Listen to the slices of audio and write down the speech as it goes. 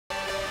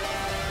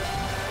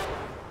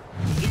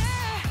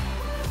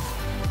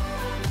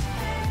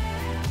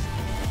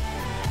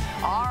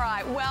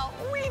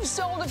we've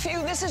sold a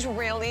few. This is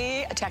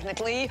really,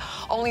 technically,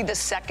 only the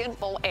second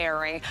full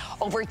airing.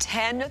 Over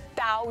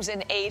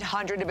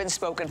 10,800 have been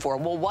spoken for.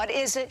 Well, what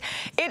is it?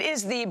 It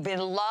is the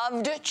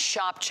beloved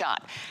Chop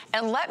Chop.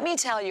 And let me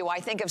tell you,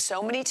 I think of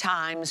so many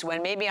times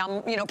when maybe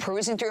I'm,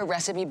 perusing through a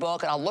recipe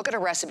book and I'll look at a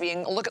recipe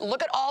and look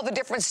at all the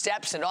different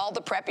steps and all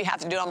the prep you have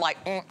to do. I'm like,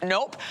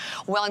 nope.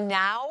 Well,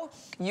 now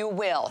you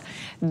will.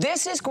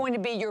 This is going to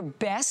be your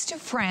best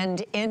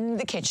friend in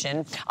the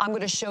kitchen. I'm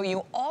going to show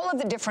you all of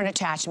the different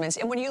attachments.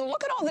 And when you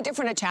look at all the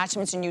different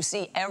attachments and you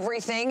see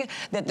everything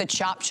that the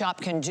Chop Chop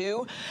can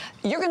do,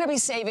 you're going to be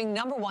saving,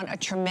 number one, a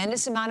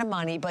tremendous amount of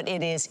money, but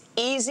it is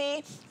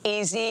easy,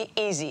 easy,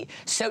 easy.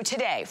 So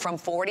today, from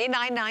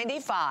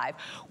 $49.95,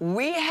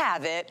 we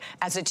have it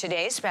as a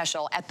Today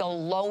Special at the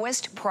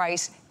lowest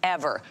price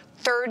ever.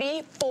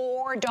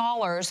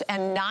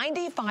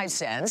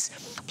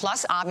 $34.95.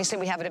 Plus, obviously,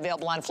 we have it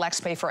available on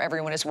FlexPay for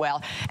everyone as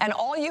well. And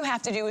all you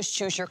have to do is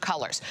choose your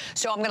colors.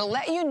 So I'm going to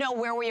let you know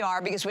where we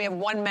are because we have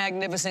one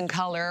magnificent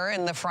color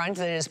in the front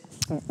that is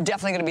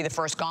definitely going to be the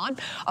first gone.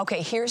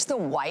 Okay, here's the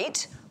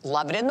white.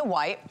 Love it in the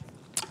white.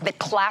 The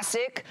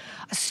classic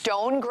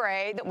stone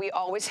gray that we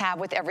always have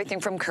with everything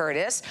from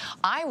Curtis.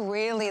 I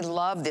really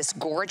love this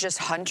gorgeous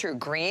hunter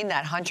green.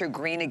 That hunter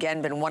green,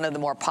 again, been one of the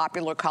more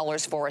popular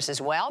colors for us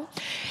as well.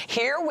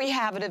 Here we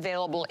have it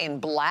available in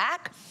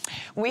black.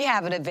 We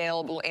have it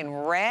available in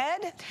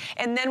red.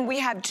 And then we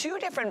have two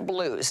different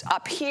blues.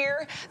 Up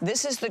here,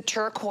 this is the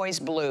turquoise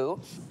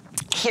blue.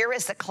 Here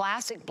is the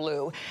classic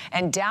blue,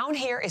 and down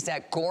here is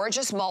that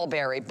gorgeous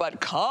mulberry, but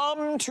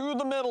come to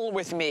the middle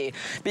with me,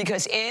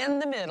 because in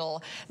the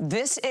middle,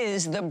 this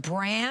is the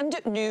brand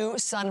new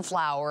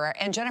sunflower.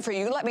 And Jennifer,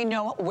 you let me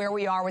know where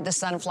we are with the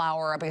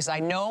sunflower, because I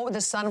know the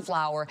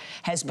sunflower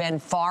has been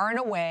far and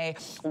away,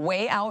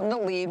 way out in the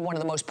lead, one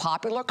of the most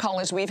popular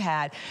colors we've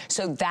had.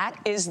 So that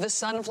is the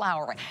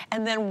sunflower.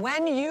 And then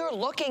when you're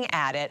looking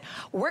at it,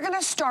 we're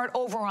gonna start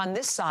over on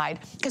this side,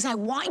 because I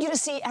want you to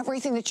see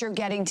everything that you're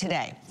getting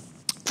today.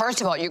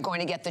 First of all, you're going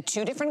to get the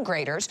two different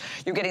graters.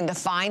 You're getting the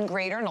fine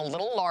grater and a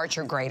little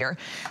larger grater.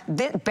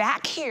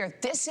 Back here,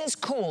 this is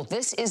cool.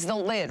 This is the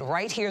lid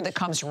right here that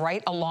comes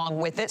right along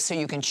with it, so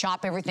you can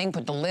chop everything,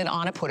 put the lid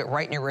on it, put it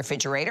right in your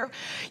refrigerator.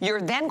 You're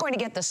then going to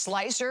get the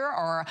slicer,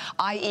 or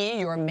i.e.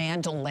 your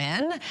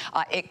Mandoline.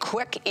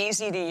 Quick,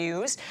 easy to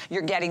use.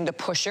 You're getting the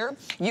pusher.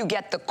 You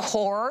get the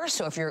Coarse,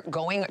 so if you're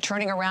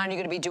turning around, you're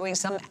going to be doing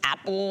some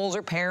apples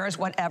or pears,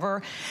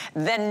 whatever.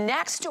 Then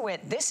next to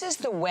it, this is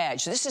the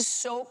wedge. This is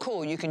so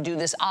cool. You can do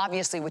this,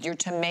 obviously, with your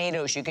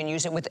tomatoes. You can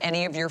use it with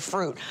any of your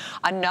fruit.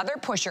 Another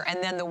pusher,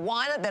 and then the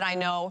one that I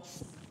know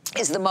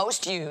is the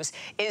most used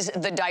is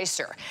the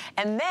dicer.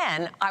 And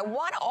then I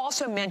want to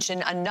also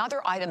mention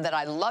another item that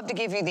I love to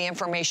give you the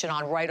information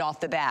on right off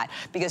the bat,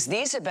 because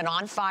these have been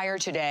on fire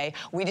today.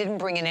 We didn't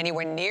bring in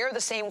anywhere near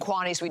the same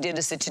quantities we did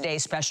as the Today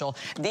Special.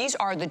 These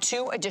are the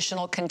two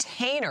additional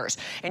containers,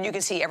 and you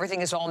can see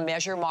everything is all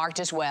measure marked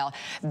as well.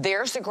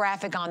 There's the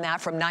graphic on that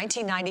from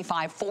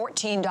 $19.95,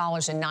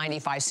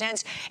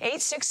 $14.95,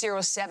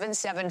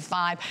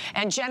 860-775.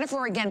 And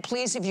Jennifer, again,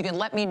 please, if you can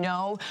let me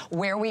know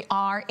where we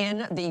are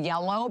in the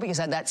yellow, because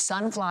of that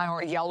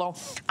sunflower yellow,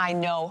 I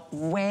know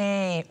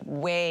way,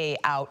 way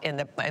out in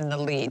the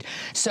lead.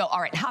 So,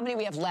 all right, how many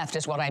we have left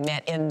is what I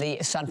meant in the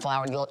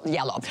sunflower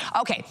yellow.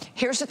 Okay,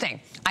 here's the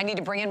thing. I need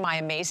to bring in my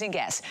amazing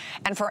guest.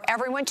 And for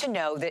everyone to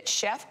know that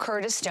Chef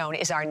Curtis Stone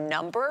is our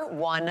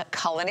 #1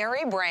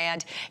 culinary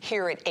brand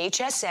here at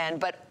HSN,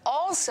 but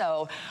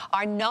also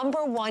our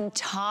 #1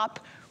 top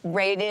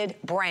rated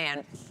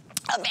brand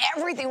of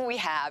everything we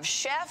have.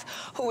 Chef,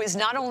 who is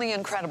not only an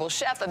incredible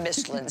chef, a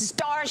Michelin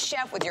star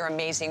chef with your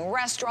amazing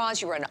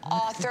restaurants, you're an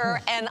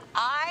author, and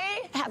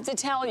I have to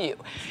tell you,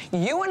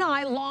 you and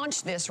I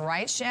launched this,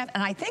 right, Chef?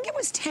 And I think it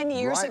was 10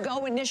 years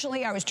ago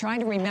initially. I was trying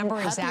to remember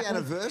exactly. Happy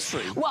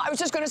anniversary. Well, I was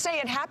just going to say,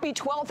 and happy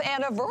 12th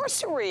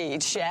anniversary,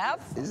 Chef.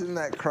 Isn't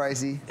that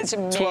crazy? It's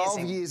amazing. 12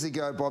 years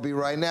ago, Bobby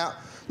Ray. Now,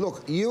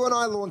 look, you and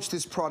I launched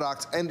this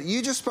product, and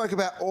you just spoke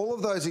about all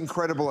of those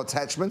incredible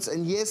attachments,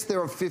 and yes, there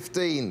are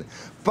 15.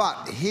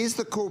 But here's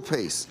the cool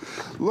piece.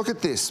 Look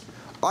at this.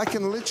 I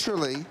can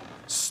literally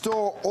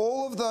store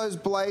all of those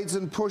blades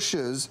and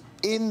pushers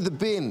in the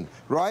bin,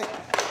 right?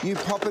 You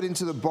pop it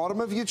into the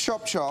bottom of your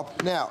Chop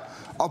Chop. Now,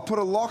 I'll put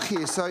a lock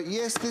here. So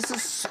yes, this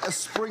is a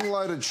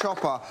spring-loaded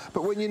chopper,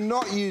 but when you're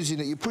not using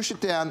it, you push it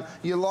down,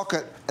 you lock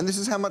it, and this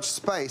is how much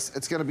space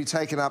it's going to be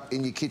taken up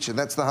in your kitchen.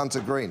 That's the Hunter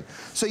Green.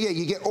 So yeah,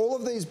 you get all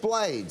of these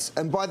blades,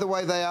 and by the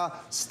way, they are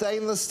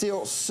stainless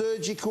steel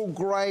surgical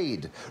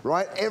grade,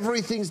 right?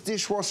 Everything's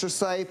dishwasher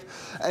safe,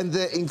 and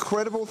the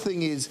incredible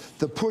thing is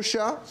the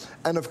pusher,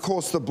 and of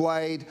course the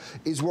blade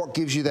is what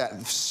gives you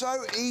that.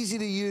 So easy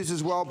to use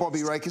as well,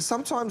 Bobby Ray, because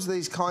sometimes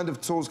these kind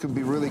of tools can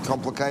be really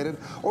complicated.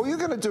 All you're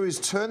going to do is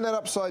turn that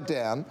upside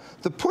down.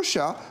 The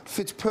pusher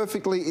fits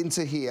perfectly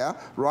into here,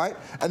 right?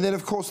 And then,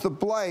 of course, the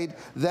blade,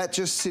 that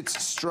just sits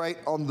straight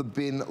on the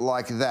bin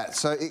like that.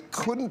 So it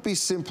couldn't be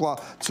simpler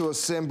to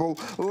assemble.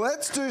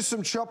 Let's do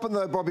some chopping,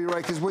 though, Bobby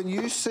Ray, because when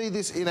you see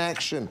this in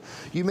action,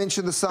 you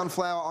mentioned the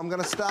sunflower. I'm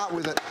going to start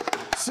with it.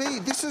 See,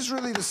 this is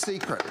really the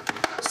secret.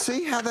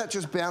 See how that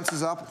just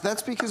bounces up?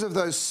 That's because of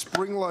those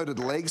spring-loaded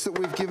legs that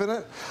we've given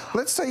it.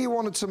 Let's say you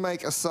wanted to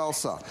make a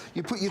salsa.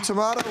 You put your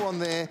tomato on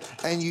there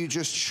and you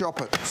just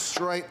chop it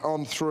straight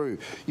on through.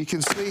 You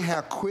can see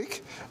how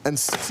quick and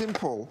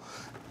simple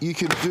you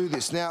can do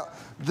this. Now,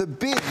 the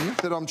bin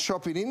that I'm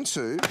chopping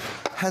into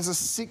has a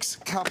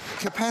 6-cup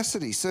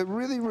capacity, so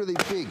really, really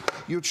big.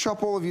 You'll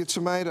chop all of your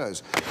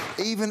tomatoes.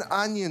 Even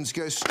onions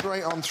go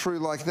straight on through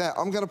like that.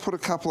 I'm going to put a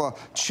couple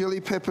of chili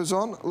peppers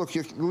on. Look,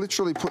 you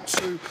literally put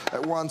 2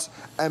 at once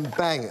and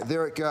bang,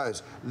 there it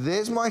goes.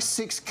 There's my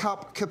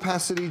 6-cup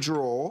capacity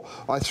drawer.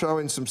 I throw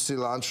in some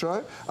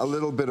cilantro, a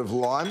little bit of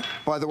lime.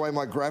 By the way,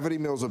 my gravity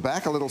mills are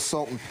back. A little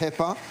salt and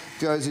pepper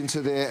goes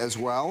into there as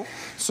well.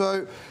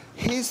 So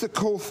here's the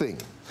cool thing.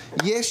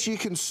 Yes, you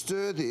can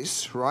stir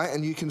this, right,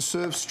 and you can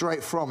serve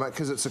straight from it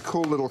because it's a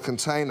cool little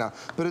container,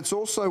 but it's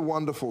also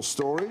wonderful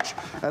storage.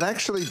 It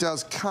actually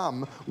does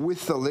come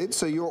with the lid,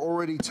 so you're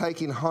already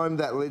taking home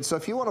that lid. So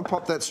if you want to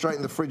pop that straight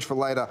in the fridge for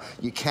later,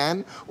 you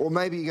can, or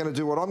maybe you're going to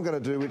do what I'm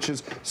going to do, which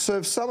is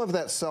serve some of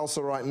that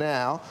salsa right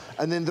now,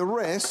 and then the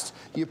rest,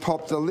 you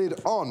pop the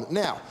lid on.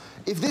 Now,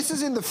 if this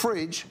is in the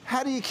fridge,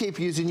 how do you keep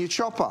using your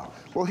chopper?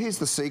 Well, here's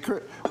the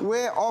secret.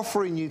 We're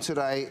offering you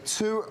today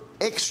 2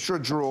 extra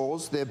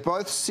drawers. They're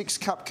both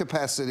 6-cup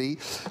capacity,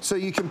 so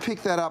you can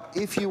pick that up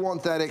if you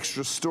want that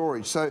extra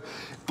storage. So,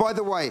 by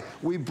the way,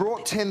 we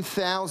brought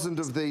 10,000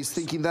 of these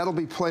thinking that'll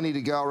be plenty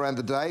to go around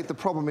the day. The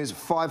problem is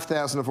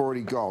 5,000 have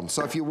already gone.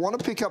 So if you want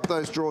to pick up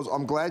those drawers,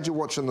 I'm glad you're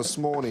watching this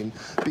morning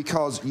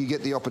because you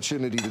get the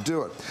opportunity to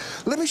do it.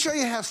 Let me show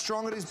you how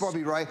strong it is,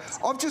 Bobby Ray.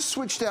 I've just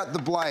switched out the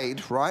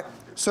blade, right?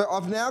 So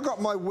I've now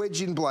got my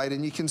wedging blade,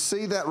 and you can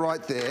see that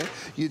right there.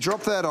 You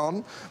drop that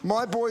on.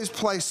 My boys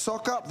play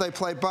soccer, they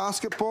play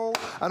basketball,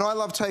 and I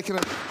love taking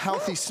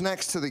healthy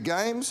snacks to the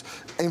games.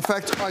 In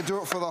fact, I do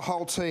it for the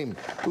whole team.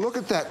 Look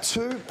at that,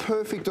 2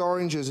 perfect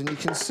oranges, and you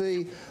can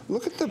see,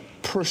 look at the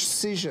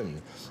precision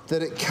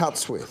that it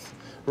cuts with.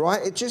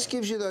 Right? It just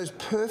gives you those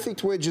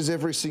perfect wedges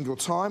every single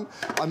time.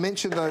 I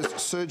mentioned those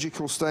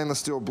surgical stainless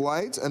steel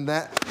blades, and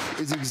that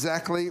is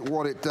exactly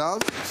what it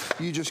does.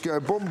 You just go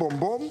boom, boom,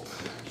 boom.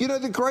 You know,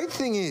 the great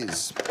thing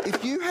is,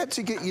 if you had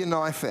to get your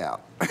knife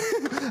out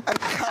and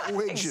cut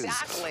wedges,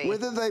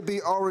 whether they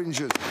be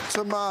oranges,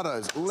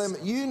 tomatoes,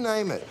 lemon, you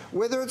name it,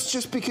 whether it's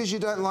just because you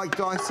don't like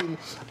dicing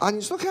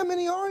onions, look how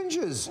many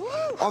oranges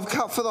I've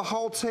cut for the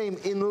whole team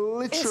in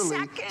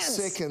literally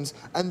seconds,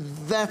 and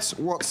that's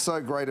what's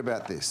so great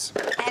about this.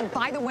 And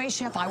by the way,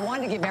 Chef, I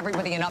wanted to give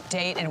everybody an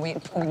update, and we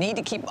need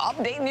to keep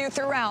updating you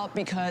throughout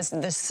because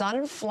the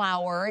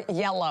sunflower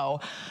yellow,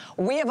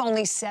 we have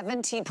only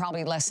 17,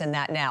 probably less than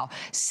that now,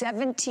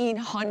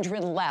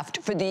 1,700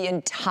 left for the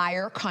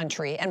entire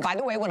country. And by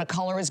the way, when a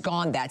color is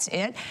gone, that's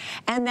it.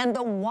 And then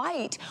the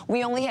white,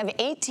 we only have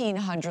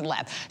 1,800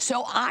 left.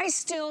 So I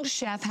still,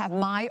 Chef, have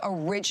my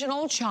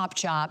original Chop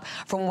Chop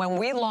from when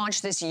we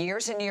launched this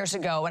years and years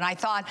ago. And I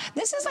thought,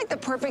 this is like the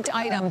perfect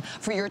item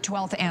for your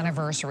 12th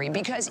anniversary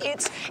because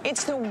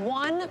it's the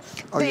one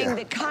thing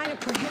that kind of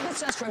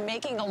prohibits us from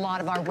making a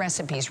lot of our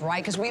recipes,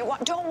 right? Because we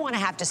don't want to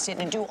have to sit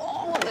and do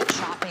all of the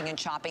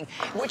chopping,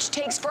 which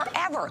takes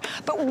forever.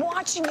 But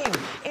watching you,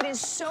 it is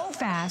so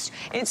fast,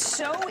 it's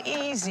so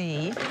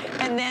easy,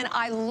 and then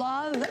I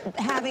love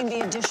having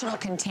the additional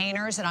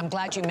containers, and I'm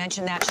glad you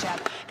mentioned that,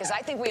 Chef, because I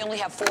think we only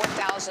have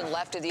 4,000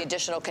 left of the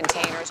additional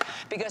containers,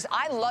 because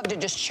I love to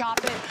just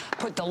chop it,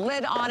 put the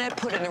lid on it,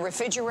 put it in the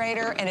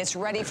refrigerator, and it's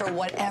ready for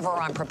whatever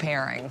I'm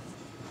preparing.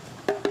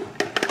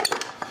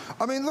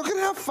 I mean, look at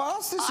how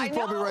fast this is,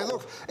 Bobby Ray.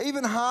 Look,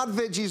 even hard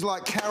veggies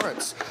like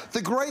carrots.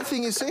 The great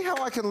thing is, see how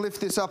I can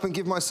lift this up and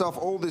give myself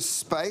all this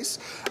space?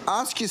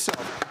 Ask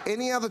yourself,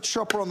 any other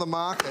chopper on the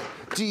market,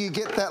 do you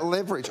get that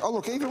leverage? Oh,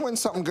 look, even when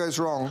something goes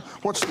wrong,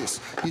 watch this.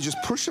 You just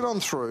push it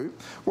on through.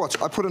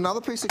 Watch, I put another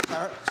piece of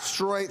carrot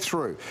straight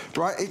through,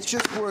 right? It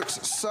just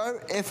works so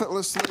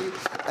effortlessly.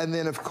 And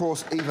then, of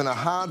course, even a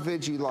hard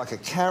veggie like a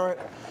carrot,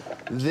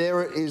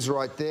 there it is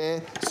right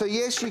there. So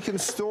yes, you can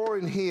store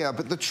in here,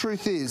 but the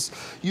truth is,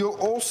 you'll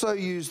also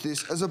use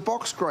this as a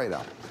box grater.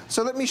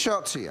 So let me show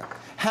it to you.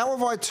 How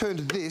have I turned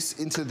this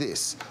into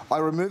this? I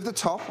remove the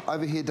top,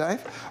 over here,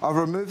 Dave. I've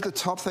removed the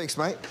top, thanks,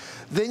 mate.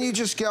 Then you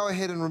just go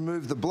ahead and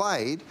remove the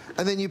blade,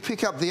 and then you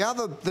pick up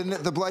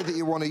the blade that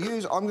you want to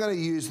use. I'm going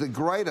to use the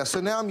grater. So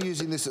now I'm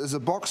using this as a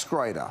box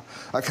grater.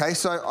 Okay,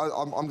 so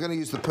I'm going to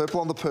use the purple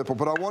on the purple,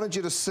 but I wanted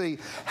you to see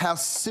how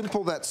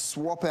simple that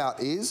swap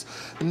out is.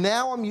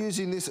 Now I'm using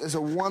using this as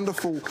a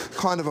wonderful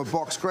kind of a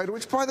box grater,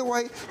 which, by the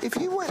way, if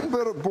you went and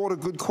bought a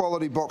good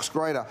quality box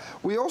grater,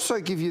 we also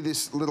give you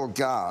this little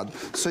guard,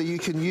 so you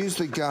can use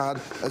the guard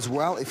as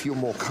well if you're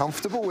more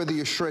comfortable, whether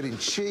you're shredding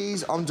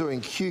cheese. I'm doing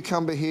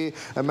cucumber here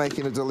and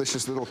making a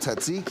delicious little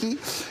tzatziki.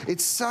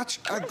 It's such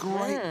a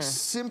great,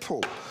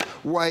 simple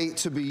way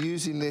to be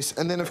using this.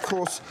 And then, of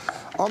course,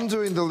 I'm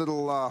doing the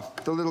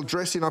little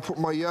dressing. I put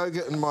my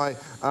yogurt and my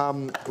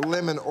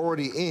lemon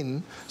already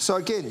in. So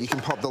again, you can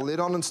pop the lid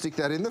on and stick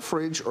that in the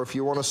fridge, or if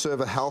you want to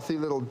serve a healthy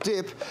little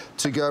dip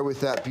to go with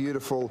that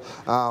beautiful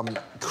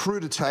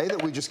crudité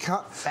that we just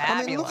cut.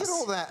 Fabulous. I mean, look at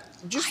all that.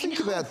 Just think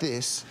about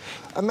this.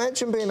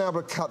 Imagine being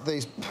able to cut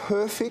these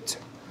perfect,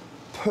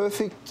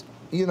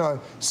 you know,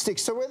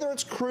 sticks. So whether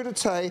it's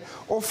crudité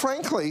or,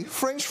 frankly,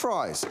 French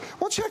fries.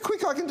 Watch how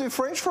quick I can do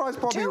French fries,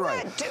 Bobby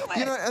Ray. Do it.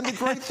 You know, and the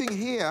great thing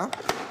here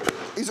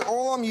is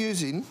all I'm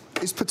using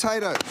is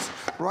potatoes,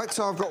 right?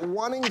 So I've got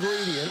one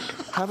ingredient.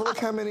 Have a look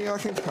how many I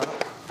can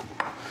cut.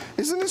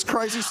 Isn't this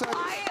crazy? So,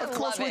 of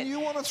course, when you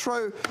want to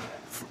throw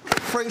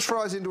French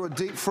fries into a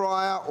deep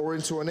fryer or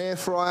into an air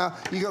fryer,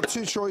 you got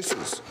two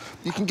choices.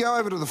 You can go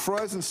over to the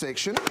frozen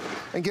section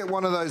and get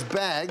one of those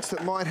bags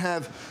that might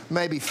have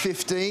maybe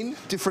 15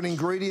 different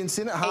ingredients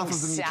in it. Half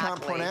of them you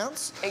can't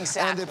pronounce.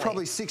 Exactly. And they're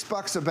probably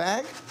 $6 a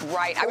bag.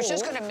 Right. I was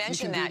just going to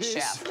mention that,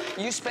 Chef.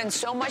 You spend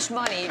so much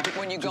money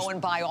when you go and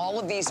buy all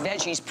of these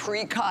veggies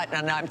pre-cut,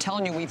 and I'm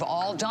telling you, we've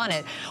all done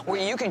it,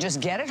 where you can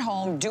just get it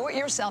home, do it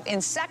yourself in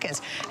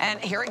seconds. And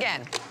here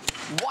again,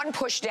 one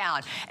push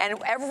down. And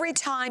every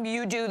time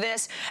you do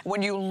this,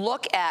 when you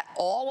look at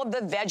all of the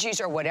veggies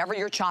or whatever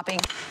you're chopping,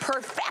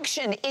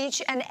 perfection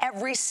each and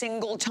every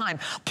single time.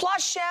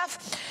 Plus,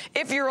 Chef,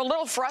 if you're a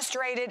little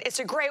frustrated, it's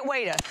a great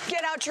way to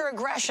get out your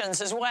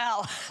aggressions as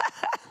well.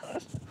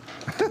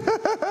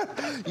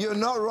 You're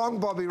not wrong,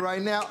 Bobby Ray.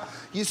 Now,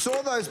 you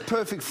saw those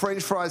perfect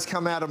French fries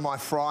come out of my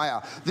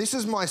fryer. This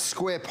is my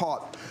square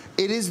pot.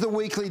 It is the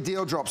weekly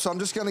deal drop, so I'm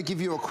just going to give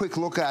you a quick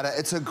look at it.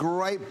 It's a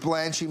great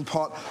blanching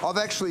pot. I've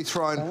actually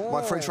thrown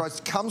my French fries.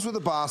 It comes with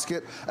a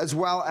basket as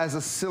well as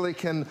a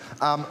silicone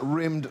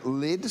rimmed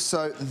lid,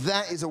 so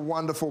that is a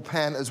wonderful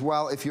pan as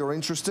well if you're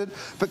interested.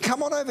 But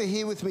come on over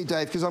here with me,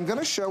 Dave, because I'm going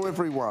to show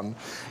everyone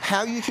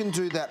how you can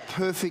do that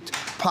perfect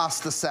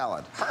pasta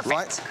salad. Perfect.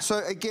 Right?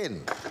 So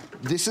again,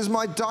 this is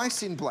my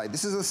dicing blade.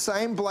 This is the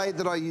same blade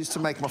that I use to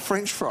make my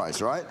French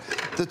fries, right?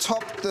 The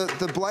top,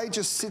 the blade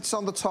just sits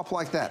on the top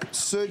like that.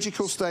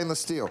 Surgical stainless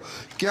steel.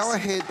 Go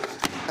ahead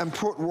and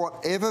put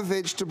whatever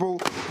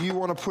vegetable you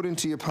want to put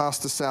into your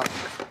pasta salad.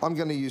 I'm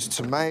going to use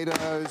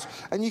tomatoes,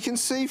 and you can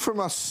see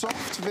from a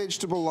soft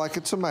vegetable like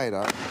a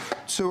tomato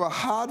to a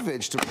hard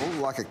vegetable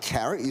like a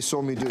carrot. You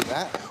saw me do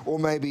that. Or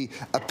maybe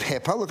a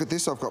pepper. Look at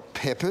this. I've got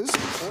peppers.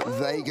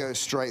 They go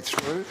straight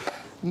through.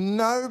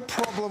 No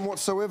problem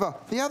whatsoever.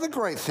 The other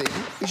great thing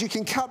is you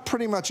can cut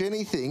pretty much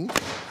anything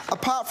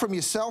apart from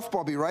yourself,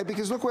 Bobby Ray,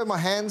 because look where my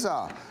hands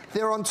are.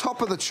 They're on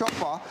top of the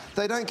chopper.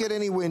 They don't get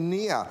anywhere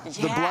near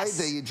the blade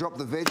there. You drop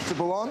the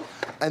vegetable on,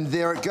 and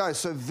there it goes.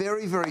 So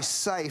very, very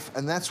safe,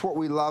 and that's what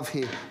we love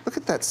here. Look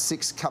at that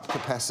 6-cup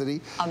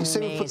capacity.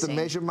 Amazing. You see we put the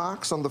measure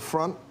marks on the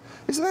front?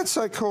 Isn't that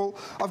so cool?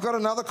 I've got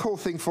another cool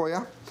thing for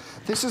you.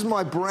 This is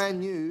my brand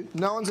new,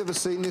 no one's ever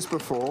seen this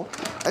before.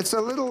 It's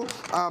a little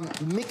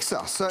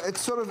mixer, so it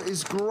sort of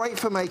is great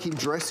for making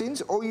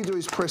dressings. All you do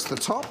is press the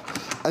top,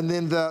 and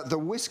then the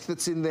whisk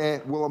that's in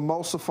there will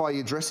emulsify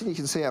your dressing. You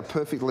can see how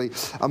perfectly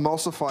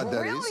emulsified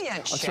that is.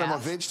 Brilliant, I throw my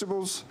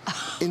vegetables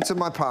into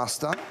my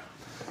pasta.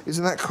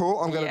 Isn't that cool?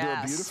 I'm going to do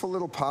a beautiful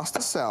little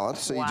pasta salad.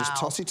 So you just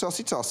tossy,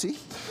 tossy, tossy,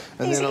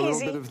 and then a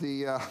little bit of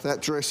the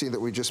that dressing that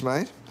we just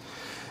made.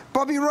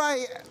 Bobby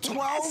Ray,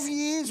 12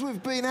 years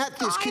we've been at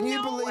this. Can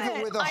you believe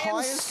it? We're the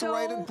highest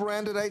rated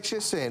brand at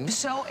HSN.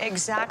 So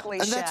exactly,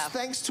 and Chef. that's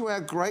thanks to our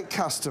great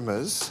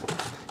customers.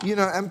 You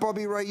know, and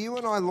Bobby Ray, you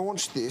and I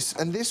launched this,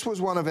 and this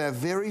was one of our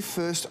very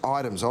first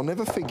items. I'll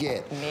never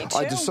forget. Me too.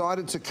 I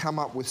decided to come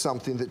up with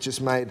something that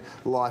just made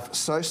life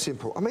so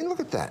simple. I mean, look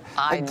at that.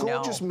 A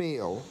gorgeous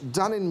meal,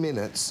 done in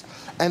minutes,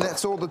 and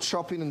that's all the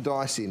chopping and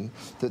dicing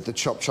that the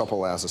Chop Chop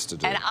allows us to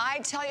do. And I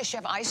tell you,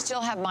 Chef, I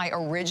still have my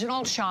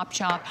original Chop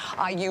Chop.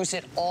 I use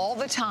it all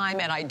the time,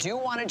 and I do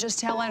want to just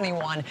tell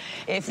anyone,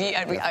 if you,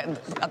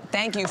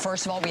 thank you,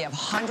 first of all. We have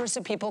hundreds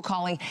of people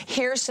calling.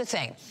 Here's the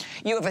thing.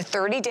 You have a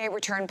 30-day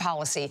return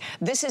policy.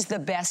 This is the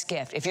best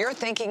gift. If you're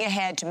thinking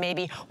ahead to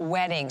maybe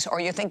weddings, or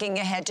you're thinking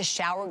ahead to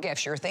shower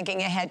gifts, you're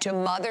thinking ahead to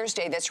Mother's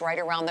Day that's right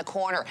around the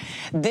corner,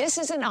 this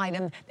is an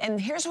item, and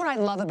here's what I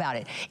love about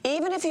it.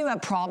 Even if you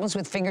have problems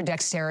with finger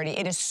dexterity,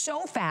 it is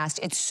so fast,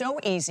 it's so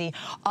easy.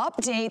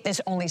 Update,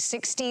 there's only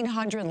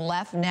 1,600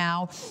 left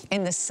now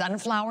in the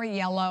sunflower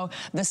yellow.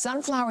 The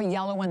sunflower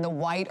yellow and the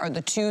white are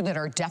the two that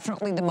are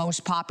definitely the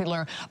most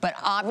popular, but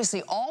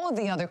obviously all of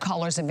the other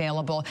colors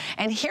available.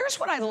 And here's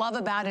what I love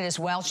about it as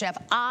well, Chef.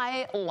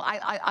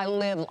 I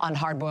live on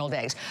hard-boiled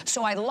eggs.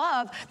 So I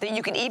love that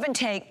you can even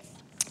take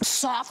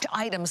soft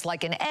items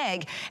like an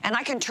egg, and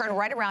I can turn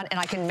right around and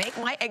I can make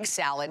my egg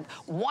salad.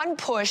 One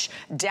push,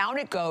 down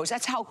it goes.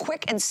 That's how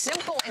quick and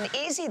simple and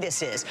easy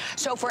this is.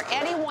 So for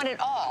anyone at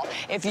all,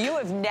 if you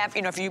have never,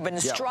 if you've been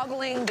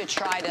struggling to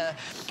try to,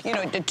 you're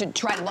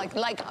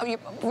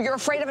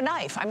afraid of a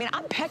knife. I mean,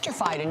 I'm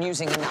petrified in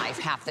using a knife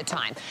half the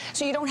time.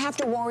 So you don't have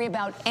to worry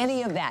about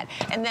any of that.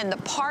 And then the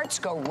parts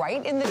go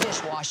right in the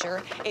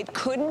dishwasher. It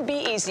couldn't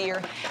be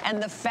easier.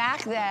 And the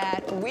fact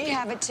that we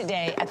have it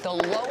today at the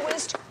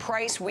lowest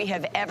price we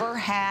have ever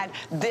had,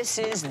 this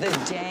is the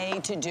day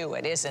to do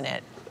it, isn't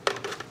it?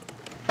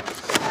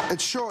 It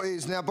sure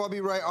is. Now,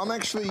 Bobby Ray, I'm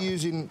actually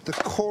using the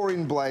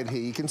coring blade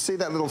here. You can see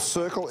that little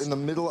circle in the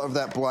middle of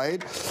that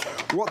blade.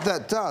 What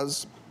that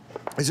does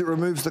is it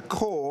removes the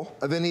core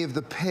of any of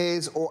the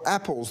pears or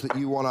apples that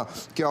you want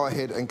to go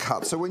ahead and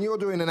cut. So when you're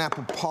doing an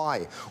apple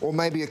pie or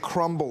maybe a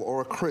crumble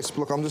or a crisp,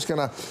 look, I'm just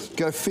going to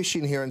go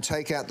fishing here and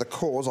take out the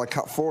cores. I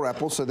cut 4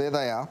 apples, so there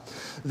they are.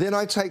 Then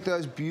I take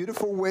those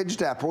beautiful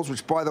wedged apples,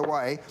 which, by the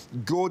way,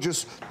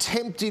 gorgeous,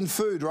 tempting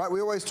food, right?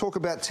 We always talk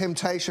about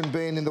temptation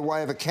being in the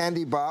way of a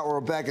candy bar or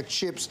a bag of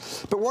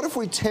chips, but what if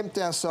we tempt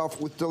ourselves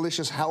with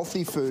delicious,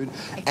 healthy food?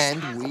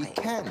 And we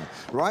can,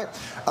 right?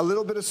 A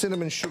little bit of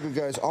cinnamon sugar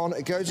goes on.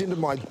 It goes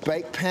into my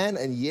bake pan,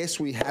 and yes,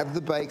 we have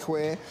the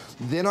bakeware.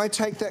 Then I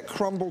take that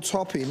crumble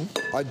topping,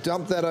 I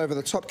dump that over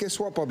the top. Guess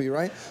what, Bobby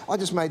Ray? I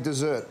just made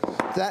dessert.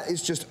 That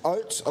is just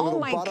oats, a little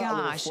butter, a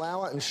little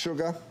flour and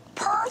sugar.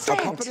 Perfect.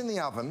 I pop it in the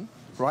oven,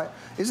 right?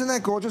 Isn't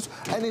that gorgeous?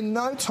 And in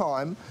no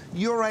time,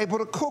 you're able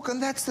to cook,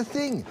 and that's the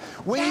thing.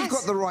 When you've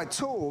got the right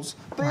tools,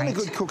 being a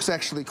good cook's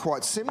actually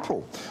quite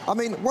simple. I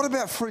mean, what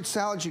about fruit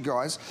salad, you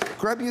guys?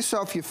 Grab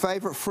yourself your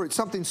favourite fruit,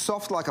 something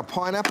soft like a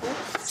pineapple,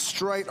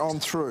 straight on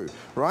through,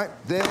 right?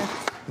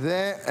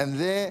 There, and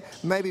there.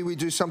 Maybe we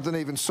do something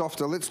even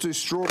softer. Let's do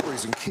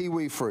strawberries and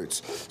kiwi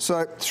fruits.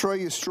 So throw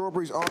your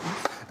strawberries on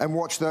and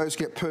watch those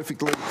get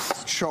perfectly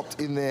chopped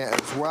in there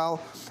as well.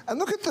 And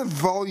look at the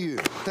volume.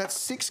 That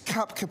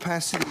 6-cup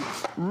capacity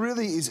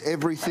really is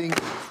everything.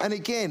 And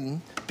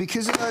again,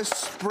 because of those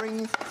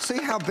spring,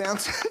 see how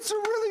bouncy? It's a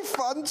really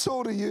fun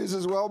tool to use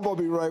as well,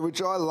 Bobby Ray,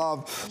 which I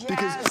love. Yes.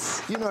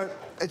 Because, you know,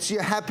 it's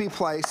your happy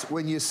place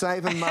when you're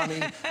saving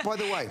money. By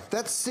the way,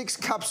 that's 6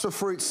 cups of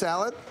fruit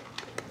salad.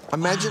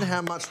 Imagine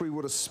how much we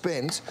would have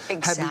spent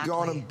had we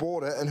gone and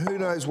bought it, and who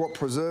knows what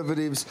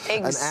preservatives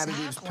and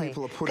additives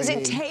people are putting in.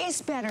 Because it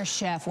tastes better,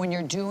 Chef, when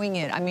you're doing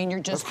it. I mean,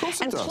 you're just... Of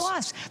course it does.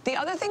 Plus, the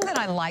other thing that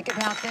I like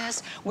about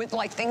this, with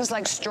like things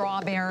like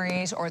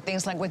strawberries or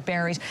things like with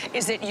berries,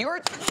 is that you're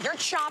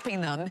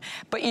chopping them,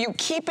 but you're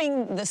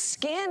keeping the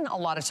skin a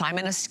lot of time.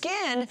 And the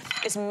skin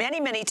is many,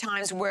 many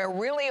times where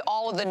really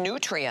all of the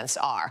nutrients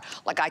are.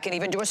 Like I can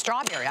even do a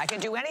strawberry. I can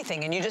do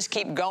anything. And you just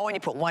keep going.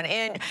 You put one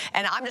in.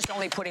 And I'm just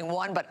only putting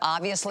one, but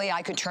obviously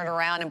I could turn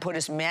around and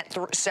put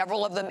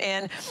several of them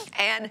in.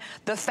 And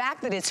the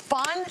fact that it's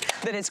fun,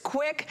 that it's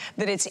quick,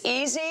 that it's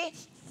easy,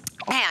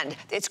 and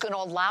it's going to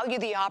allow you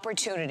the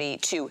opportunity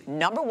to,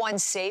 #1,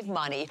 save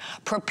money,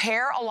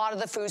 prepare a lot of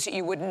the foods that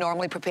you wouldn't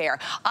normally prepare.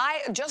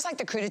 Just like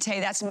the crudité,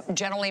 that's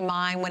generally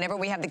mine. Whenever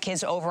we have the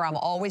kids over, I'm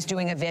always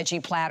doing a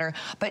veggie platter.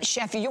 But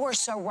Chef, you are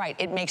so right.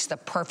 It makes the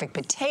perfect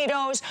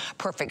potatoes,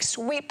 perfect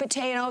sweet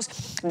potatoes.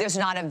 There's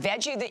not a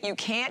veggie that you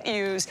can't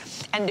use.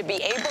 And to be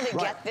able to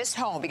get this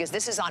home, because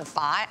this is on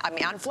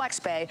on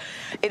FlexPay,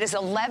 it is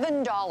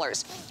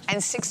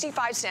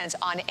 $11.65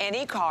 on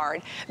any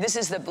card. This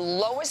is the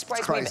lowest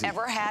price we've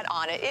ever had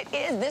on it.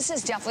 This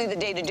is definitely the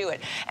day to do it.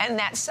 And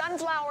that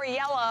sunflower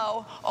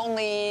yellow,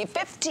 only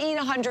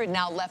 1,500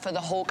 now left for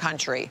the whole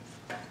country.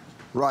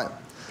 Right.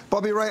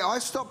 Bobby Ray, I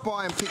stopped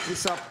by and picked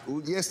this up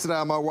yesterday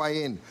on my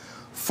way in.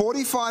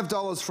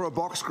 $45 for a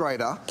box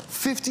grater,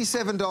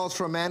 $57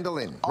 for a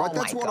Mandoline. Right,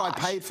 that's what I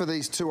paid for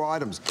these 2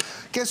 items.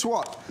 Guess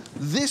what?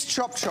 This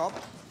chop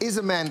is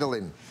a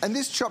Mandoline, and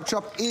this chop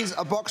is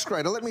a box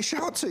grater. Let me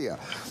show it to you.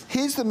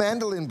 Here's the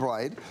Mandoline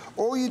blade.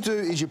 All you do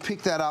is you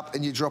pick that up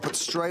and you drop it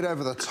straight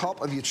over the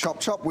top of your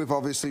chop. We've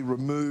obviously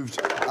removed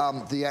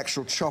the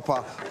actual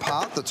chopper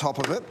part, the top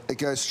of it. It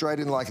goes straight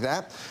in like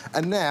that.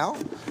 And now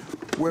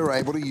we're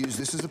able to use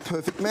this as a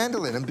perfect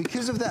Mandoline. And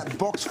because of that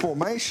box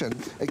formation,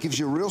 it gives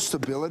you real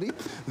stability.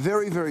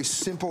 Very, very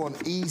simple and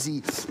easy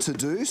to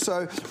do.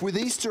 So with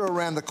Easter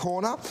around the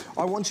corner,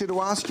 I want you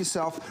to ask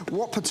yourself,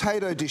 what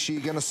potato dish are you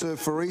going to serve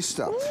for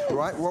Easter?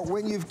 Right? Well,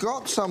 when you've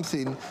got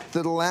something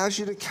that allows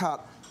you to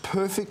cut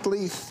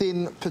perfectly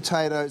thin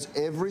potatoes,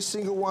 every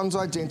single one's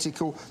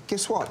identical,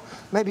 guess what?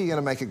 Maybe you're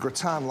going to make a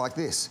gratin like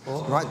this,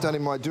 right, done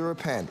in my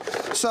DuraPan.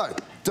 So,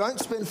 don't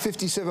spend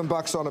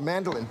 $57 on a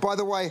Mandoline. By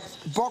the way,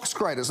 box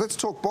graters. Let's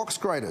talk box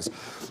graters.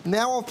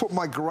 Now I've put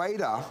my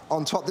grater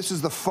on top. This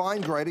is the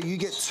fine grater. You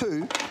get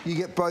 2. You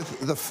get both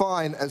the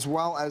fine as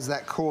well as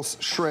that coarse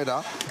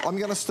shredder. I'm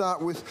going to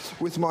start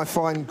with my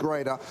fine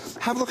grater.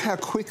 Have a look how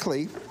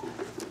quickly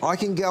I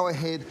can go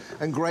ahead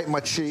and grate my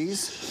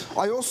cheese.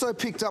 I also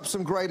picked up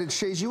some grated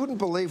cheese. You wouldn't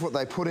believe what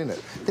they put in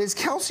it. There's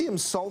calcium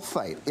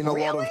sulfate in a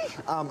lot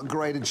of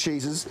grated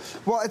cheeses.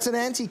 Well, it's an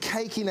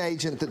anti-caking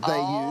agent that they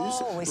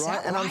use,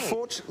 right? And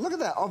unfortunately, look at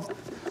that.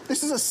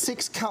 This is a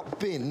 6-cup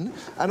bin,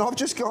 and I've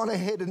just gone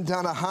ahead and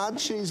done a hard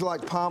cheese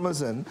like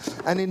Parmesan,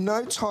 and in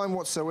no time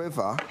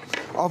whatsoever,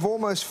 I've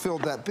almost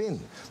filled that bin.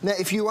 Now,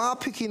 if you are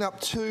picking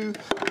up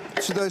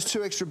those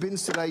 2 extra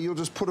bins today, you'll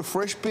just put a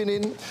fresh bin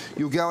in.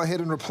 You'll go ahead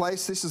and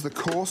replace this as the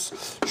Coarse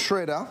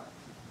shredder.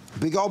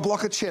 Big old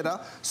block of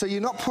cheddar, so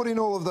you're not putting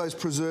all of those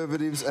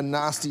preservatives and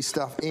nasty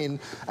stuff in.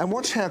 And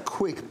watch how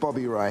quick,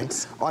 Bobby Ray,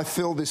 I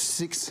fill this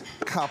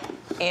 6-cup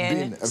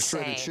bin of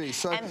shredded cheese.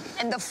 So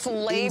and the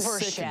flavor,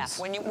 Chef,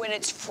 when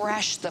it's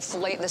fresh, the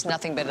flavor, there's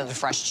nothing better than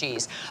fresh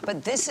cheese.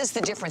 But this is the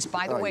difference.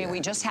 By the way,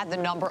 we just had the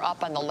number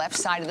up on the left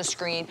side of the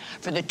screen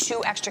for the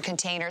 2 extra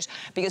containers,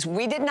 because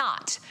we did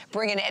not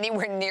bring in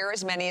anywhere near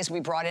as many as we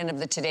brought in of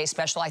the Today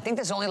Special. I think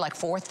there's only like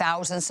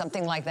 4,000,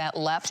 something like that,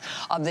 left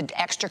of the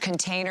extra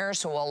containers,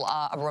 so we'll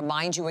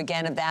remind you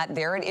again of that.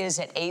 There it is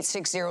at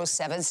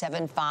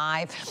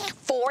 $860-775,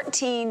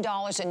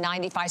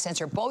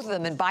 $14.95 or both of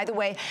them. And by the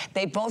way,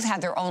 they both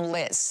have their own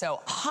lids. So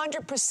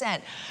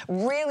 100%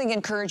 really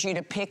encourage you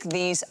to pick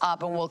these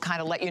up, and we'll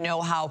kind of let you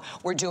know how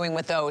we're doing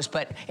with those.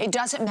 But it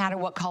doesn't matter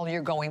what color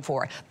you're going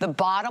for. The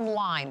bottom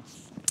line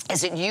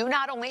is that you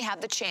not only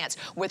have the chance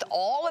with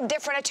all of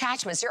different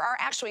attachments, there are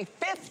actually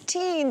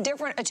 15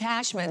 different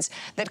attachments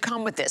that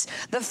come with this.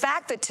 The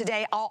fact that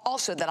today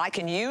also that I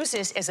can use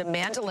this as a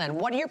mandolin.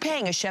 What are you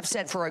paying, as Chef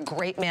said, for a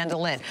great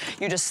mandolin?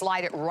 You just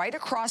slide it right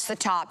across the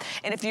top.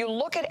 And if you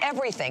look at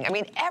everything, I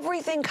mean,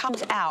 everything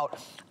comes out,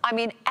 I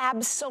mean,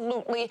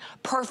 absolutely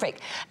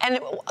perfect.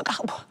 And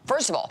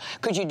first of all,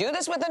 could you do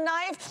this with a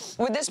knife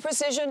with this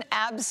precision?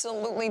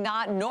 Absolutely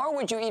not, nor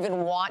would you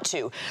even want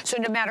to. So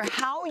no matter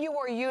how you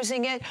are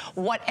using it,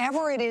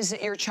 whatever it is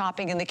that you're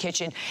chopping in the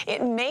kitchen,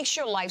 it makes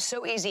your life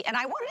so easy. And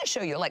I wanted to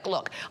show you, like,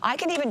 look, I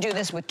can even do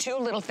this with 2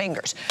 little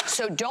fingers.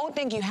 So don't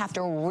think you have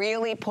to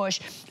really push.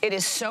 It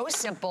is so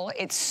simple.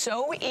 It's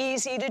so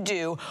easy to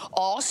do,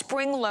 all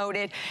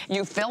spring-loaded.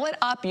 You fill it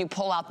up, you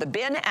pull out the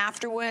bin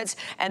afterwards,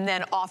 and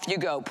then off you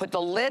go. Put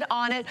the lid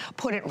on it,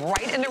 put it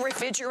right in the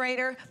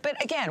refrigerator.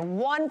 But again,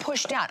 1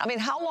 push down. I mean,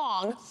 how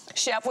long,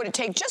 Chef, would it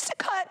take just to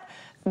cut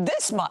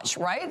this much,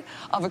 right,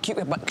 of a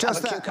cucumber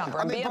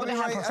and be able to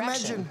have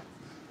perfection?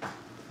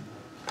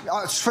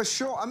 For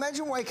sure.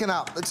 Imagine waking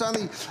up. It's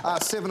only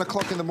 7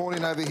 o'clock in the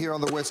morning over here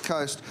on the West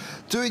Coast.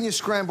 Doing your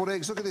scrambled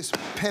eggs. Look at this.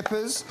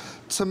 Peppers,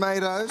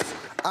 tomatoes,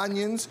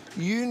 onions,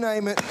 you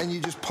name it, and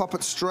you just pop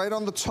it straight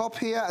on the top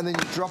here, and then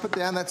you drop it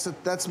down.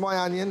 That's my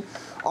onion.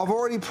 I've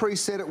already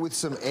preset it with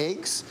some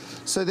eggs.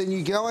 So then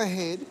you go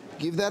ahead,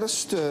 give that a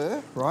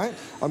stir, right?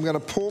 I'm going to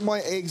pour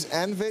my eggs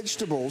and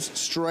vegetables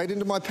straight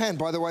into my pan.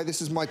 By the way,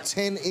 this is my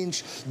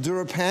 10-inch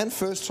DuraPan.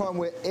 First time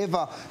we're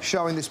ever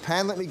showing this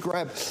pan. Let me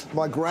grab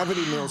my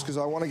gravity mills because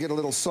I want to get a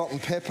little salt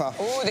and pepper.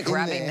 Oh, the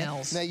gravity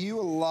mills. Now, you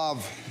will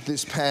love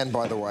this pan,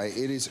 by the way.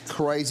 It is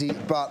crazy,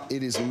 but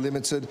it is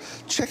limited.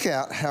 Check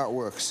out how it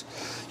works.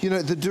 You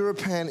know, the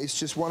DuraPan is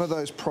just one of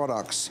those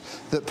products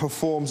that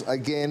performs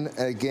again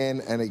and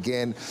again and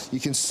again. You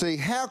can see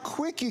how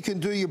quick you can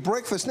do your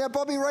breakfast. Now,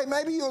 Bobby Ray,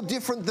 maybe you're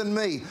different than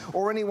me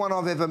or anyone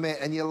I've ever met,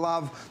 and you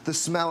love the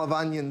smell of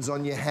onions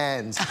on your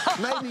hands.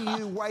 Maybe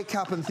you wake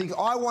up and think,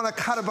 I want to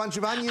cut a bunch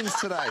of onions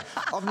today.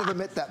 I've never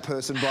met that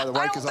person, by the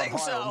way, because I'm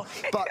high.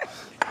 But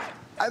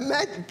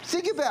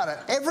think about it.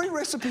 Every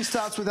recipe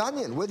starts with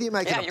onion, whether you're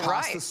making a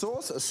pasta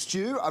sauce, a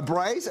stew, a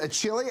braise, a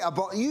chili,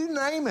 you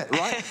name it,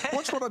 right?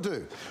 Watch what I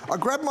do. I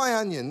grab my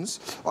onions,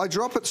 I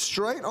drop it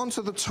straight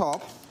onto the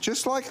top,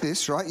 just like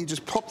this, right? You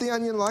just pop the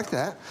onion like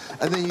that,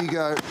 and then you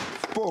go,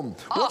 boom.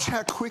 Watch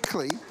how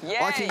quickly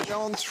I can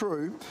go on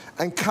through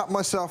and cut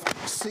myself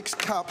 6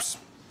 cups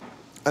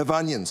of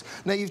onions.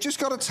 Now, you've just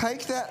got to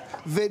take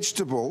that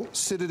vegetable,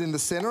 sit it in the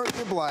center of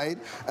your blade,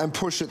 and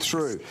push it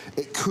through.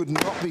 It could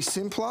not be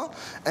simpler.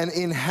 And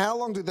in how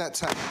long did that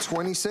take?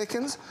 20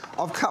 seconds?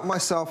 I've cut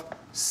myself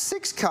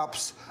 6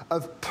 cups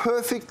of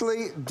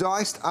perfectly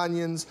diced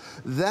onions.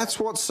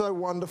 That's what's so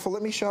wonderful.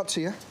 Let me show it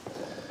to you.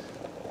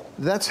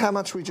 That's how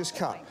much we just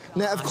cut.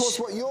 Now, of course,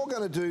 what you're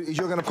going to do is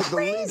you're going to put the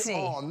lid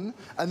on,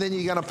 and then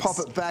you're going to pop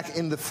it back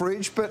in the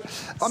fridge. But,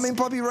 I mean,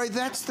 Bobby Ray,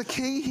 that's the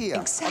key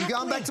here. Exactly. I'm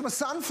going back to my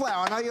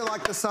sunflower. I know you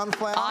like the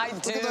sunflower. I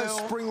do. Look at those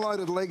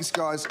spring-loaded legs,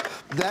 guys.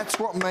 That's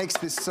what makes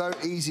this so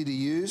easy to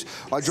use.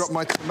 I drop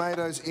my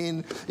tomatoes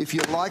in. If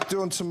you like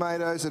doing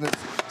tomatoes and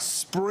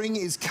spring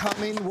is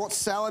coming, what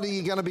salad are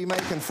you going to be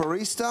making for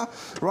Easter,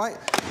 right?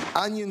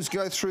 Onions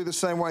go through the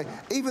same way.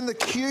 Even the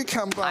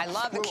cucumber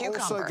will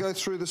also go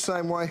through the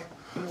same way.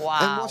 Wow.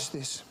 And watch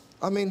this.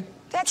 I mean,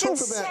 that's talk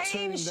insane, about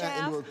turning Chef.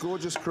 that into a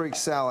gorgeous Greek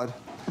salad.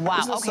 Wow,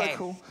 Isn't it so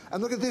cool?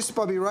 And look at this,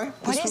 Bobby Ray.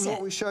 This is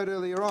what we showed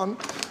earlier on.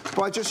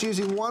 By just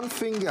using 1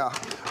 finger,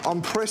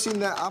 I'm pressing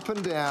that up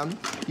and down.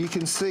 You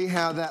can see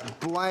how that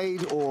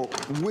blade, or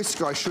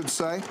whisk, I should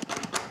say,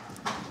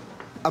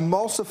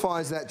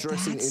 emulsifies that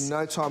dressing in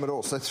no time at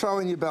all. So throw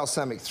in your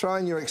balsamic, throw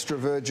in your extra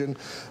virgin,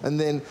 and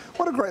then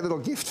what a great little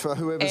gift for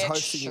whoever's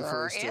hosting you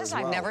for Easter as well. It sure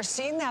is. I've never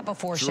seen that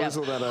before, Chef.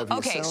 Drizzle that over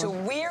your salad. So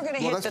we are going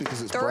to hit the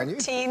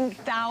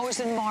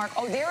 13,000 mark.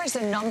 Oh, there is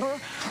a number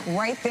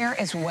right there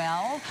as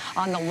well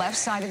on the left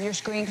side of your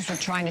screen, because we're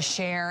trying to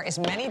share as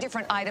many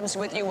different items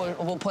with you.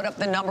 We'll put up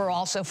the number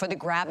also for the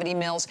gravity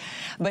mills.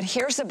 But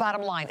here's the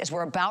bottom line, is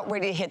we're about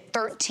ready to hit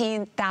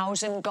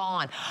 13,000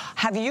 gone.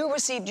 Have you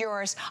received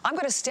yours? I'm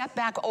going to step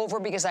back over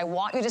because I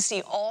want you to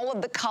see all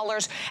of the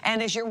colors.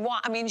 And as you're,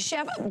 I mean,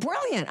 Chef,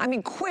 brilliant. I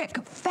mean, quick,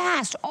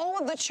 fast, all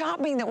of the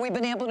chopping that we've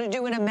been able to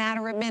do in a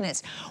matter of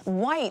minutes.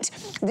 White,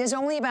 there's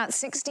only about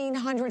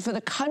 1,600 for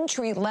the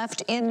country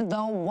left in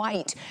the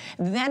white.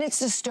 Then it's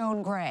the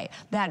stone gray,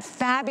 that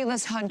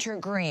fabulous hunter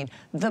green,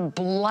 the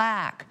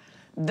black,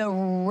 the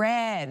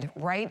red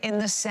right in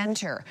the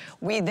center.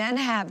 We then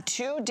have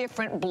two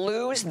different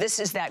blues. This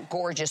is that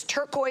gorgeous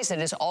turquoise that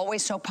is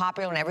always so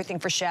popular and everything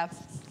for Chef.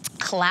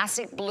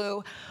 Classic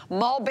blue,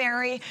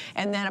 mulberry,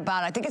 and then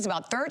about, I think it's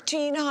about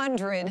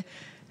 1,300.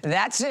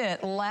 That's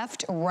it,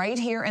 left right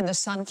here in the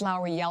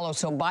sunflower yellow.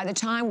 So by the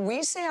time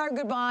we say our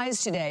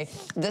goodbyes today,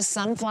 the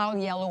sunflower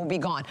yellow will be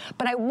gone.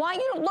 But I want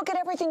you to look at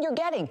everything you're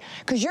getting,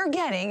 because you're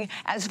getting,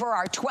 as for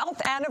our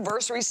 12th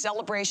anniversary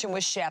celebration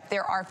with Chef,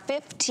 there are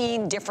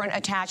 15 different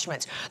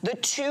attachments. The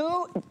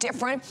two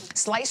different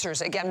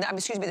slicers, again,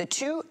 excuse me, the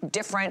two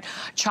different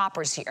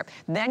choppers here.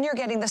 Then you're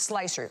getting the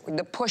slicer,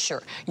 the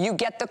pusher. You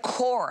get the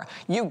core,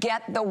 you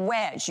get the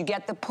wedge, you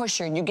get the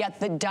pusher, you get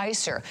the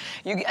dicer,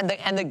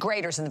 and the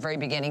graters in the very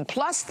beginning.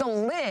 Plus the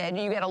lid,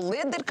 you get a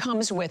lid that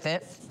comes with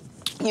it.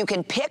 You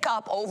can pick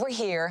up over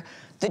here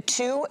the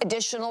two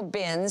additional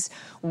bins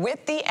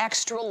with the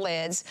extra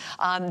lids.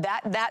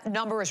 That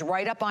number is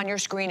right up on your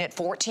screen at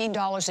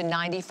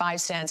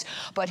 $14.95.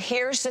 But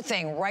here's the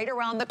thing, right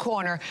around the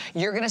corner,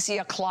 you're gonna see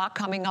a clock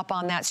coming up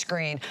on that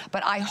screen,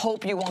 but I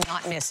hope you will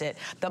not miss it.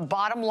 The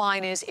bottom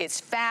line is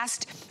it's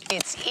fast,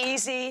 it's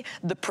easy,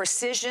 the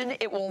precision,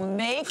 it will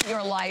make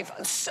your life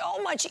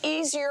so much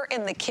easier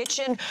in the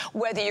kitchen,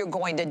 whether you're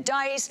going to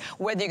dice,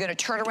 whether you're gonna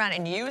turn around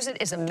and use it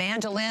as a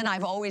mandolin.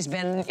 I've always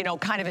been, you know,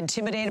 kind of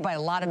intimidated by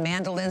a lot of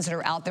mandolins that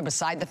are out there,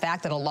 beside the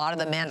fact that a lot of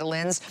the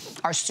mandolins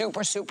are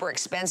super, super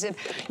expensive.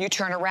 You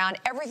turn around,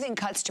 everything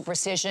cuts to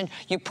precision.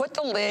 You put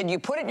the lid, you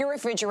put it in your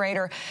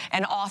refrigerator,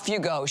 and off you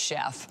go,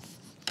 Chef.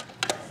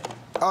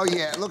 Oh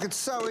yeah, look, it's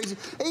so easy.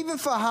 Even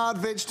for hard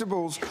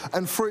vegetables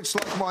and fruits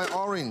like my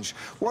orange.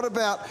 What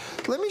about,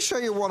 let me show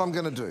you what I'm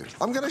gonna do.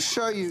 I'm gonna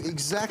show you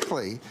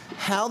exactly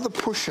how the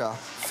pusher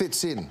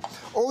fits in.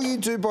 All you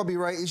do, Bobby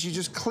Ray, is you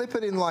just clip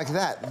it in like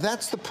that.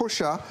 That's the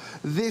pusher,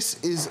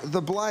 this is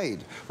the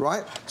blade,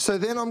 right? So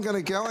then I'm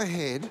gonna go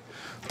ahead,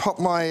 pop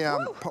my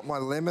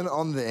lemon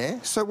on there.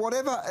 So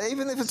whatever,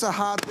 even if it's a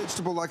hard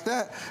vegetable like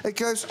that, it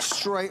goes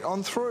straight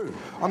on through.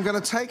 I'm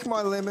gonna take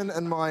my lemon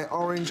and my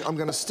orange, I'm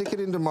gonna stick it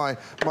into my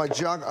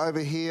jug over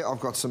here. I've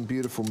got some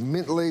beautiful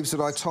mint leaves that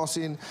I toss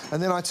in,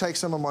 and then I take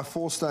some of my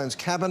Four Stones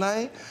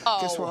Cabernet. Oh.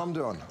 Guess what I'm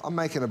doing? I'm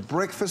making a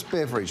breakfast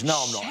beverage.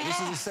 No, I'm not. This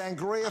is a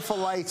sangria for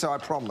later, I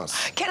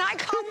promise. Can I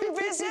come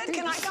visit?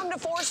 Can I come to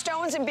Four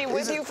Stones and be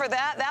with you for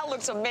that? That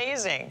looks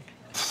amazing.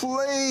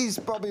 Please,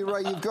 Bobby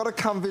Ray, you've got to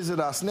come visit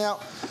us. Now,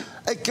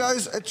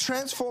 it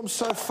transforms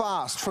so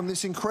fast from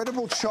this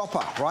incredible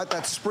chopper, right?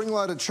 That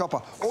spring-loaded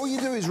chopper. All you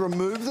do is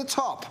remove the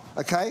top,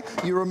 okay?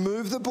 You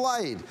remove the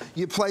blade.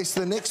 You place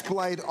the next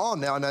blade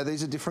on. Now, I know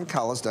these are different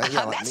colors, don't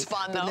yell at me. That's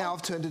fun, though. But now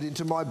I've turned it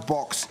into my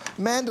box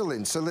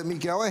mandolin. So let me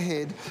go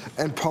ahead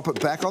and pop it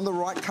back on the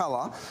right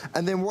color.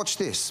 And then watch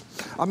this.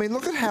 I mean,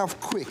 look at how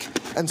quick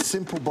and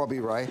simple, Bobby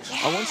Ray.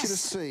 Yes. I want you to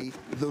see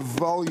the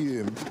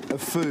volume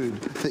of food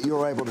that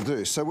you're able to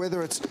do. So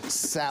whether it's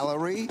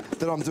celery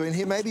that I'm doing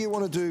here, maybe you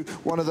want to do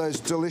one of those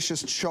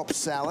delicious chopped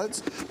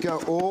salads. Go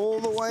all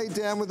the way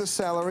down with the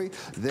celery.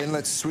 Then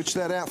let's switch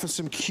that out for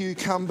some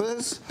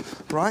cucumbers,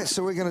 right?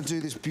 So we're going to do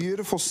this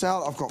beautiful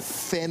salad. I've got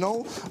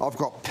fennel. I've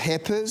got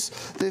peppers.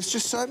 There's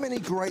just so many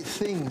great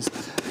things.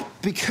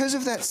 Because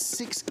of that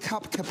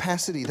 6-cup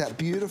capacity, that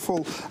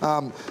beautiful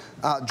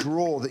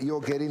drawer that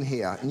you're getting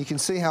here, and you can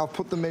see how I've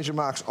put the measure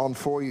marks on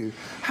for you.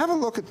 Have a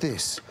look at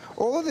this.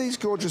 All of these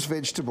gorgeous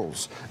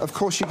vegetables. Of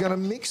course, you're going to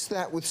mix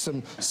that with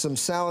some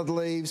salad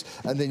leaves,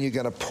 and then you're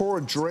going to pour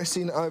a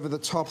dressing over the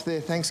top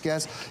there. Thanks,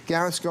 Gaz.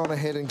 Garrett's gone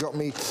ahead and got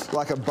me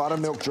like a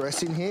buttermilk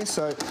dressing here,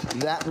 so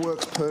that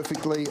works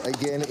perfectly,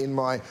 again, in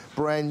my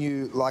brand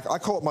new, like, I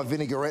call it my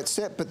vinaigrette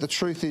set, but the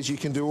truth is you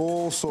can do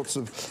all sorts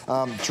of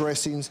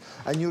dressings,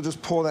 and you'll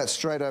just pour that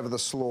straight over the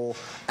slaw.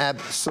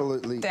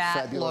 Absolutely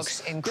fabulous. That looks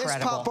incredible.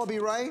 Best part, Bobby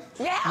Ray?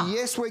 Yeah.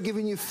 Yes, we're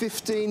giving you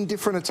 15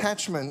 different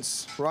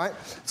attachments, right?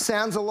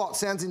 Sounds a lot. lot,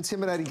 sounds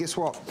intimidating. Guess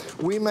what?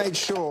 We made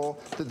sure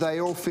that they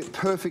all fit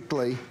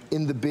perfectly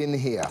in the bin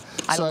here.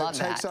 So it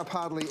takes up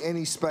hardly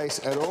any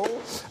space at all,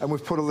 and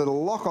we've put a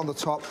little lock on the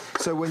top,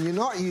 so when you're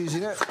not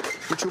using it,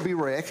 which will be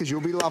rare because you'll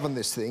be loving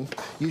this thing,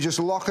 you just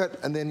lock it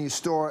and then you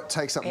store it,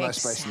 takes up no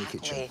space in your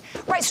kitchen.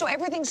 Right, so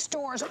everything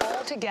stores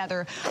all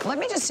together. Let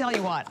me just tell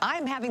you what,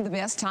 I'm having the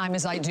best time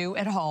as I do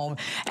at home,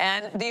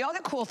 and the other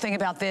cool thing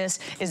about this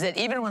is that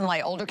even when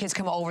my older kids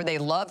come over, they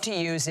love to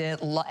use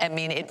it. I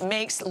mean, it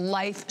makes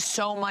life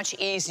so much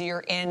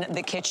easier in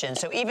the kitchen.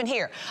 So even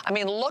here, I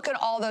mean, look at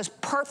all those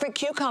perfect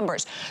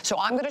cucumbers. So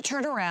I'm going to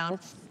turn around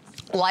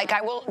like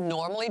I will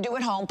normally do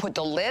at home, put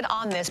the lid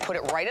on this, put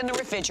it right in the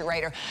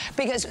refrigerator,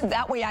 because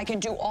that way I can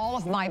do all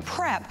of my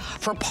prep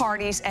for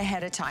parties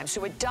ahead of time.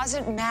 So it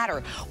doesn't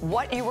matter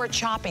what you are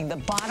chopping. The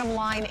bottom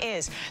line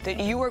is that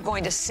you are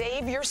going to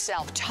save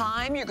yourself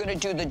time. You're going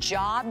to do the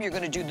job. You're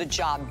going to do the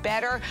job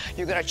better.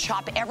 You're going to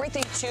chop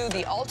everything to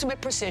the ultimate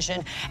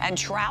precision. And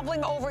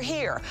traveling over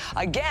here,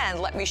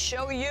 again, let me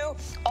show you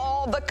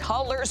all the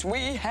colors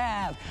we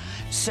have.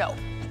 So,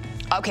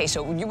 okay,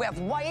 so you have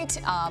white,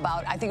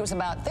 I think it was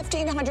about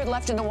 1,500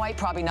 left in the white,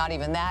 probably not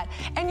even that.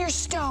 And your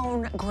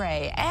stone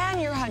gray,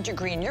 and your hunter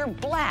green, your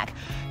black,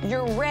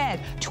 your red,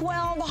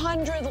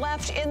 1,200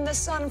 left in the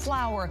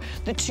sunflower,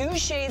 the 2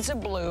 shades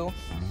of blue,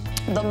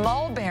 the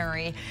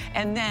mulberry,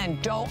 and then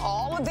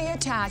all of the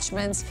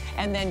attachments,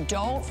 and then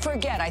don't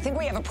forget, I think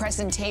we have a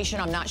presentation,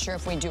 I'm not sure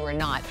if we do or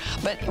not,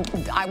 but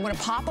I want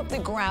to pop up the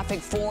graphic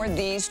for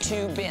these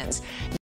 2 bins.